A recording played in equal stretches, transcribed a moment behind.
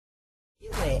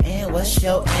what's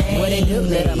your aim? What it do,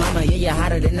 little mama? Yeah, you're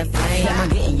hotter than the flame. I'm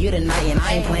getting you tonight, and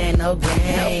I ain't playing no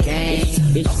game. Is you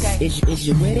with it? Is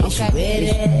you with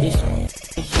it?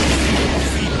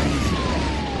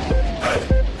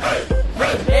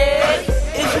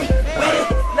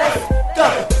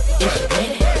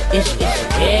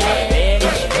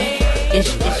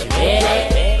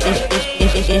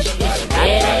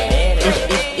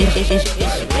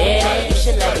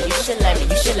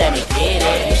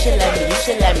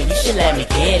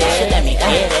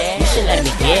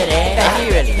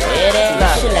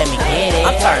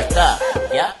 I'm turned up,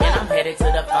 yeah, and I'm headed to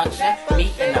the function.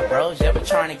 Me and the bros, yeah, we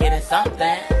trying to get in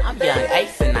something. I'm young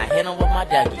Ace and I hit 'em with my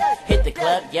Dougie. Hit the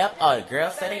club, yep, all the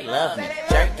girls say they love me.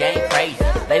 Jerk game crazy,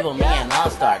 label me an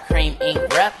all-star. Cream ink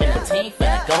rep and the team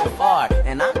finna go far.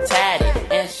 And I'm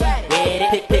tatted, and she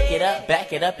with it. Pick it up,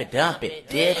 back it up and dump it.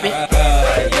 Dip it.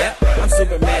 Yeah, I'm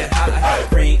Superman, hot,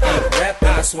 green ink rep,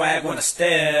 and I swag on the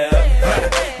step.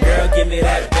 Girl, give me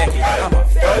that Becky. I'm on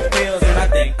 4 pills and I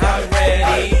think I'm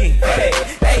ready.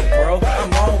 Hey, bro,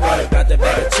 I'm on one. About to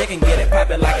bag a chicken, get it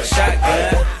poppin' like a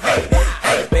shotgun.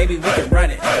 Hey, baby, we can run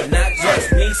it. Not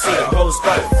just me, see the whole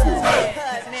squad.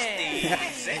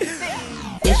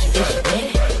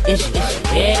 You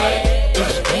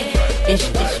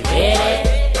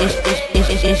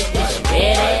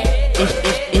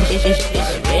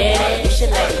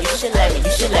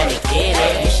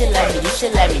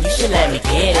should let me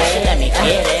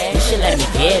get it. You should let me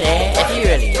get it. If you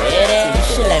really with it, you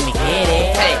should let me get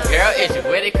it. Hey girl, is you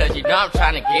with it? Cause you know I'm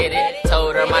tryna get it.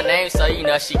 Told her my name so you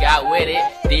know she got with it.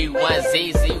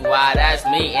 D1ZZY, that's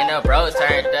me. And the bros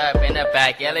turned up in the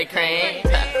back, yellow cream.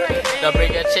 Don't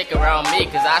bring a chick around me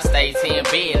cause I stay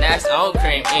TMB and that's on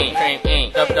cream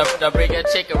ink. Don't bring a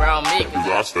chick around me cause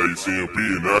I stay TMB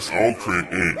and that's on cream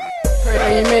ink.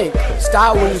 Pretty mink,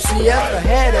 style when you see us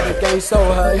ahead of the game, so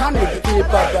I need to keep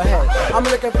up ahead. I'm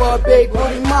looking for a big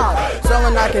booty model,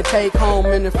 someone I can take home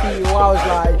in a few hours.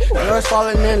 Like girls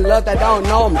falling in love that don't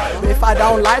know me. If I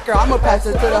don't like her, I'ma pass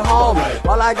it to the homie.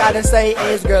 All I gotta say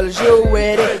is, girl, is you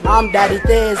with it? I'm Daddy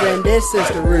Thiz and this is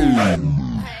the room.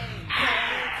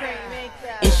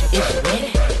 It's with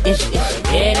it. It's with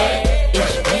it.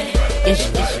 It's with it. It's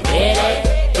with it.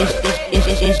 It's with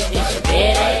it.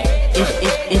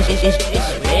 It's